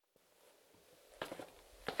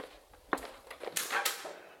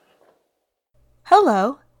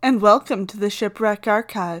Hello, and welcome to the Shipwreck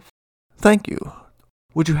Archive. Thank you.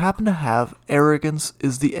 Would you happen to have Arrogance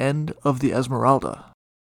is the End of the Esmeralda?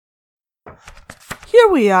 Here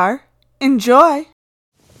we are. Enjoy!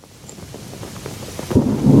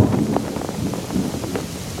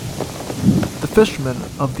 The fishermen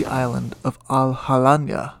of the island of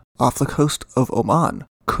Al-Halanya, off the coast of Oman,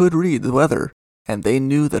 could read the weather, and they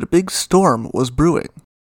knew that a big storm was brewing.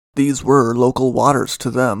 These were local waters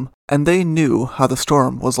to them, and they knew how the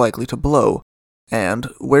storm was likely to blow, and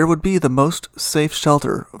where would be the most safe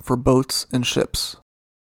shelter for boats and ships.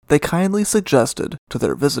 They kindly suggested to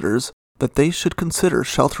their visitors that they should consider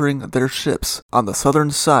sheltering their ships on the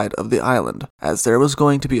southern side of the island, as there was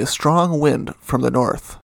going to be a strong wind from the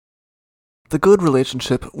north. The good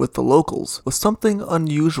relationship with the locals was something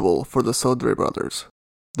unusual for the Sodre brothers,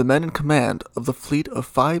 the men in command of the fleet of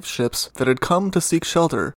 5 ships that had come to seek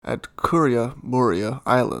shelter at Curia Muria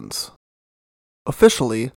Islands.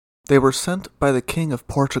 Officially, they were sent by the King of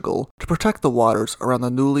Portugal to protect the waters around the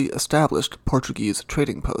newly established Portuguese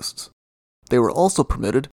trading posts. They were also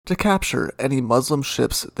permitted to capture any Muslim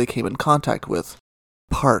ships they came in contact with,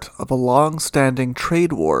 part of a long-standing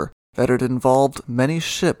trade war that had involved many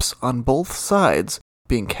ships on both sides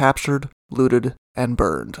being captured, looted, and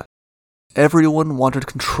burned. Everyone wanted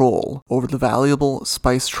control over the valuable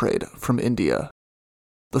spice trade from India.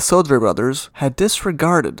 The Sodre brothers had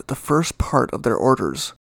disregarded the first part of their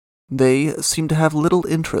orders. They seemed to have little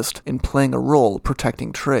interest in playing a role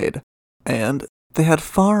protecting trade, and they had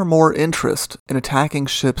far more interest in attacking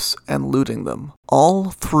ships and looting them,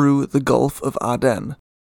 all through the Gulf of Aden.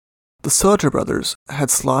 The Sodre brothers had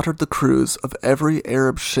slaughtered the crews of every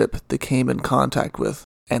Arab ship they came in contact with,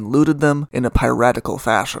 and looted them in a piratical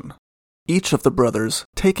fashion, each of the brothers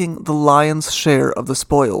taking the lion's share of the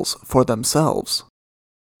spoils for themselves.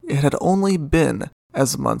 It had only been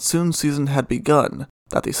as the monsoon season had begun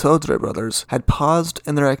that the Sodre brothers had paused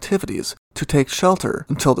in their activities to take shelter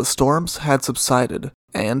until the storms had subsided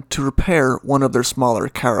and to repair one of their smaller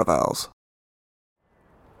caravels.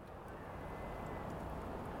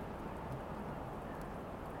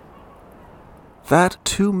 That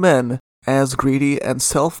 2 men as greedy and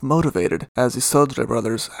self-motivated as the Sodre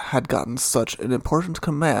brothers had gotten such an important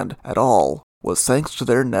command at all was thanks to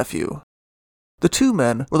their nephew. The 2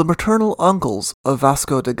 men were the maternal uncles of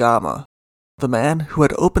Vasco da Gama, the man who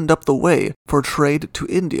had opened up the way for trade to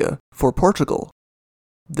India for Portugal.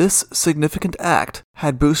 This significant act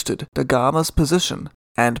had boosted da Gama's position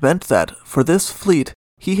and meant that for this fleet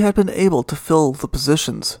he had been able to fill the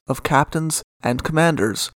positions of captains and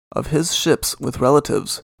commanders of his ships with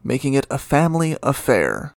relatives, making it a family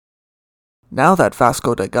affair. Now that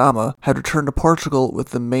Vasco da Gama had returned to Portugal with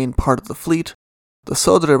the main part of the fleet, the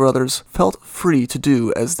Sodre brothers felt free to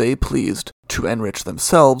do as they pleased, to enrich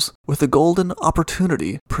themselves with the golden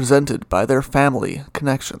opportunity presented by their family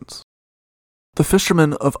connections. The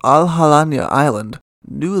fishermen of Al-Halanya Island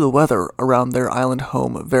knew the weather around their island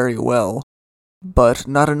home very well, but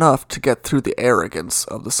not enough to get through the arrogance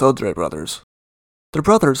of the Sodre brothers. The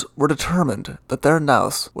brothers were determined that their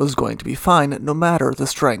naus was going to be fine no matter the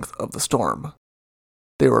strength of the storm.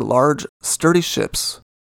 They were large, sturdy ships,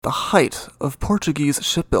 the height of Portuguese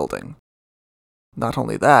shipbuilding. Not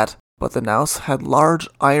only that, but the naus had large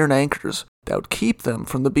iron anchors that would keep them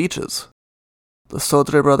from the beaches. The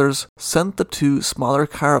Sodre brothers sent the 2 smaller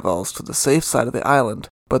caravels to the safe side of the island,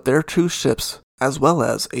 but their 2 ships, as well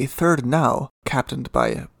as a 3rd nau, captained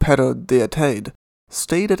by Pero de Atade,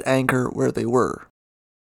 stayed at anchor where they were.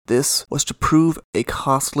 This was to prove a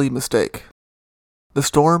costly mistake. The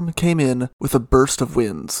storm came in with a burst of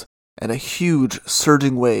winds, and a huge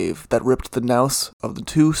surging wave that ripped the naus of the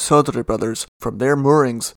 2 Sodre brothers from their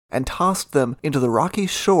moorings and tossed them into the rocky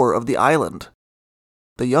shore of the island.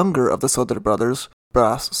 The younger of the Sodre brothers,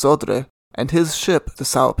 Bras Sodre, and his ship, the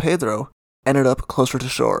Sao Pedro, ended up closer to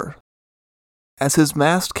shore. As his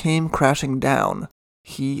mast came crashing down,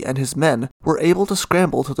 he and his men were able to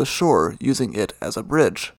scramble to the shore using it as a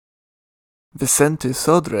bridge. Vicente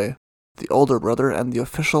Sodre, the older brother and the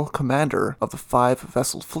official commander of the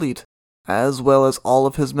 5-vessel fleet, as well as all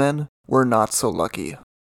of his men, were not so lucky.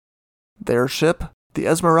 Their ship, the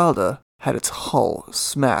Esmeralda, had its hull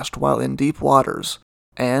smashed while in deep waters,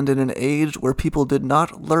 and in an age where people did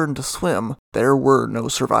not learn to swim, there were no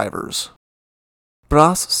survivors.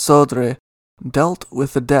 Bras Sodre dealt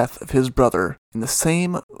with the death of his brother in the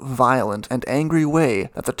same violent and angry way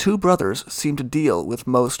that the 2 brothers seemed to deal with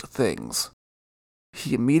most things.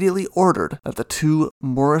 He immediately ordered that the 2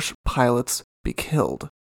 Moorish pilots be killed,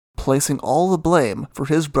 placing all the blame for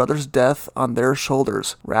his brother's death on their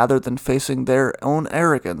shoulders rather than facing their own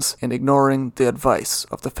arrogance in ignoring the advice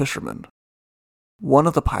of the fishermen. One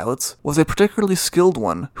of the pilots was a particularly skilled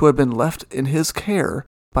one who had been left in his care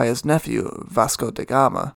by his nephew Vasco da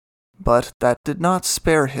Gama, but that did not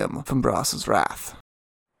spare him from Bras's wrath.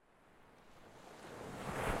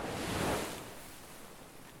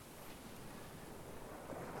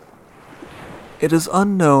 It is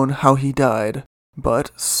unknown how he died,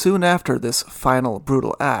 but soon after this final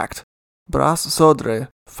brutal act, Bras Sodre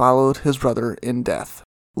followed his brother in death,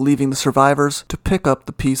 leaving the survivors to pick up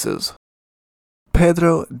the pieces.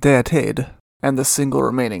 Pedro de Atede, and the single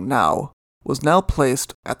remaining now, was now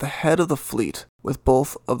placed at the head of the fleet with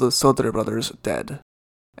both of the Sodre brothers dead,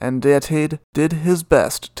 and de Atede did his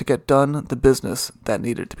best to get done the business that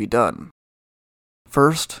needed to be done.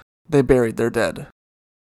 First, they buried their dead,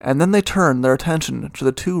 and then they turned their attention to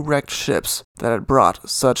the two wrecked ships that had brought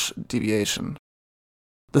such deviation.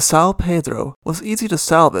 The São Pedro was easy to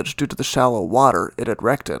salvage due to the shallow water it had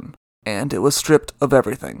wrecked in, and it was stripped of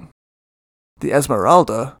everything. The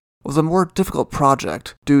Esmeralda was a more difficult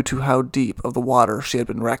project due to how deep of the water she had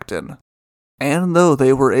been wrecked in, and though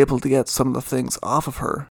they were able to get some of the things off of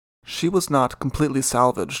her, she was not completely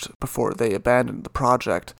salvaged before they abandoned the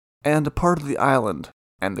project and a part of the island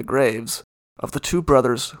and the graves of the two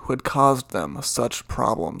brothers who had caused them such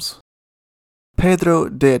problems. Pedro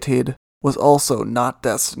de Atede was also not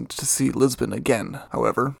destined to see Lisbon again,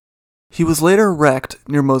 however. He was later wrecked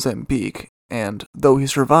near Mozambique, and though he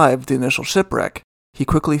survived the initial shipwreck, he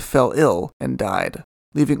quickly fell ill and died,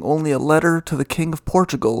 leaving only a letter to the King of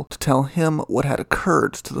Portugal to tell him what had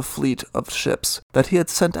occurred to the fleet of ships that he had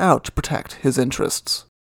sent out to protect his interests.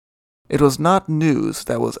 It was not news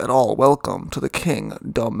that was at all welcome to the king,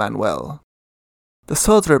 Dom Manuel. The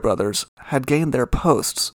Sodre brothers had gained their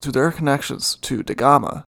posts through their connections to da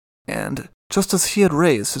Gama, and just as he had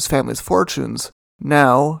raised his family's fortunes,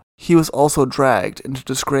 now he was also dragged into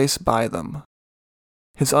disgrace by them.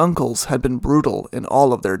 His uncles had been brutal in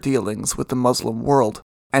all of their dealings with the Muslim world,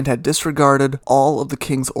 and had disregarded all of the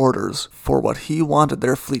king's orders for what he wanted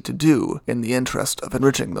their fleet to do in the interest of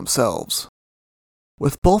enriching themselves.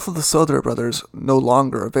 With both of the Sodre brothers no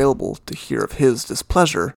longer available to hear of his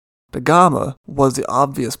displeasure, da Gama was the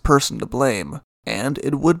obvious person to blame, and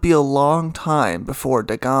it would be a long time before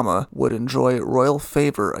da Gama would enjoy royal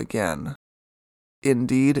favor again.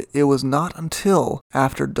 Indeed, it was not until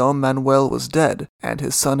after Dom Manuel was dead and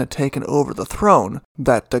his son had taken over the throne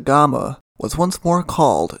that da Gama was once more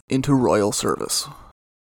called into royal service.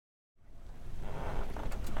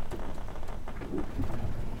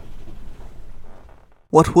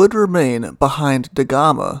 What would remain behind da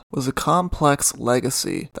Gama was a complex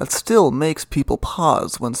legacy that still makes people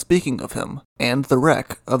pause when speaking of him, and the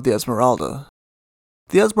wreck of the Esmeralda.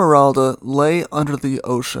 The Esmeralda lay under the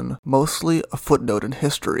ocean, mostly a footnote in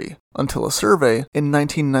history, until a survey in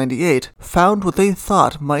 1998 found what they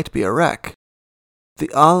thought might be a wreck.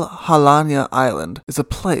 The Al Halania Island is a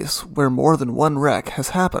place where more than one wreck has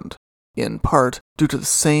happened, in part due to the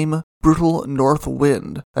same brutal north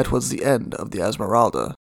wind that was the end of the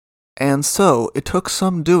Esmeralda. And so it took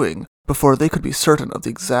some doing before they could be certain of the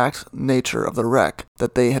exact nature of the wreck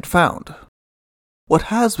that they had found. What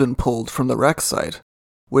has been pulled from the wreck site,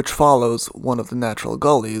 which follows one of the natural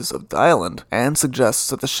gullies of the island and suggests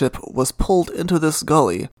that the ship was pulled into this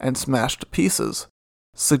gully and smashed to pieces,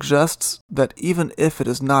 suggests that even if it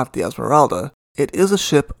is not the Esmeralda, it is a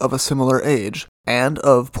ship of a similar age and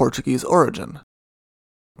of Portuguese origin.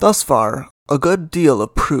 Thus far, a good deal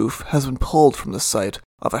of proof has been pulled from the site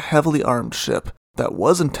of a heavily armed ship that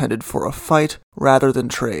was intended for a fight rather than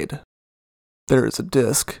trade. There is a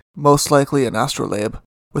disc, most likely an astrolabe,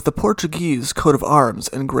 with the Portuguese coat of arms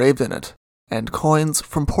engraved in it, and coins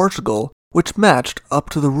from Portugal which matched up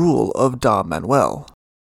to the rule of Dom Manuel.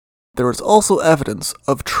 There is also evidence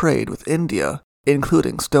of trade with India,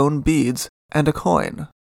 including stone beads and a coin.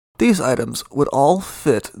 These items would all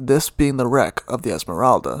fit this being the wreck of the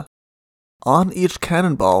Esmeralda. On each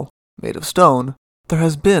cannonball, made of stone, there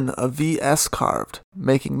has been a VS carved,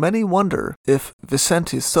 making many wonder if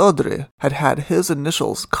Vicente Sodre had had his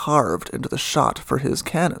initials carved into the shot for his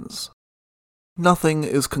cannons. Nothing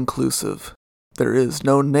is conclusive. There is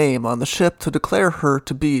no name on the ship to declare her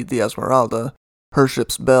to be the Esmeralda. Her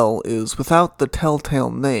ship's bell is without the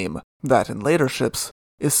telltale name that in later ships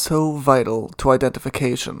is so vital to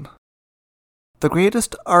identification. The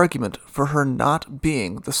greatest argument for her not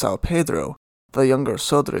being the São Pedro, the younger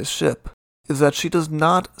Sodre's ship, is that she does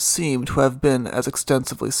not seem to have been as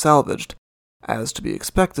extensively salvaged as to be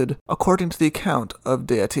expected according to the account of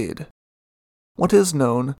de Atede. What is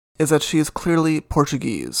known is that she is clearly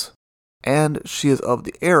Portuguese, and she is of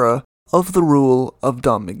the era of the rule of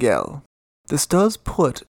Dom Miguel. This does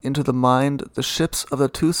put into the mind the ships of the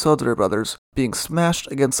two Sodre brothers being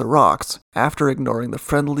smashed against the rocks after ignoring the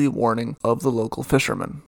friendly warning of the local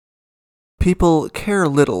fishermen. People care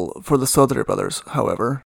little for the Sodre brothers,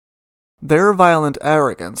 however. Their violent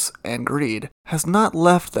arrogance and greed has not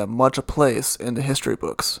left them much a place in the history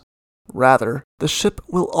books. Rather, the ship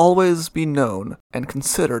will always be known and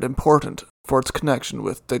considered important for its connection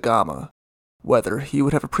with Da Gama, whether he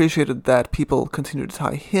would have appreciated that people continue to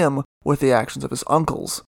tie him with the actions of his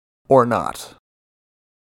uncles or not.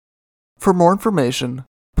 For more information,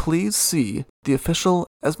 please see the official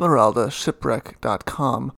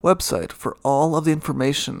EsmeraldaShipwreck.com website for all of the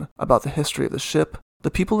information about the history of the ship,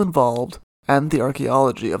 the people involved, and the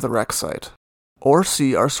archaeology of the wreck site, or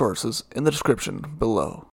see our sources in the description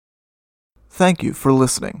below. Thank you for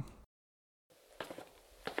listening.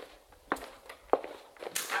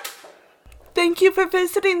 Thank you for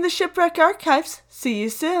visiting the Shipwreck Archives. See you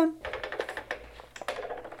soon.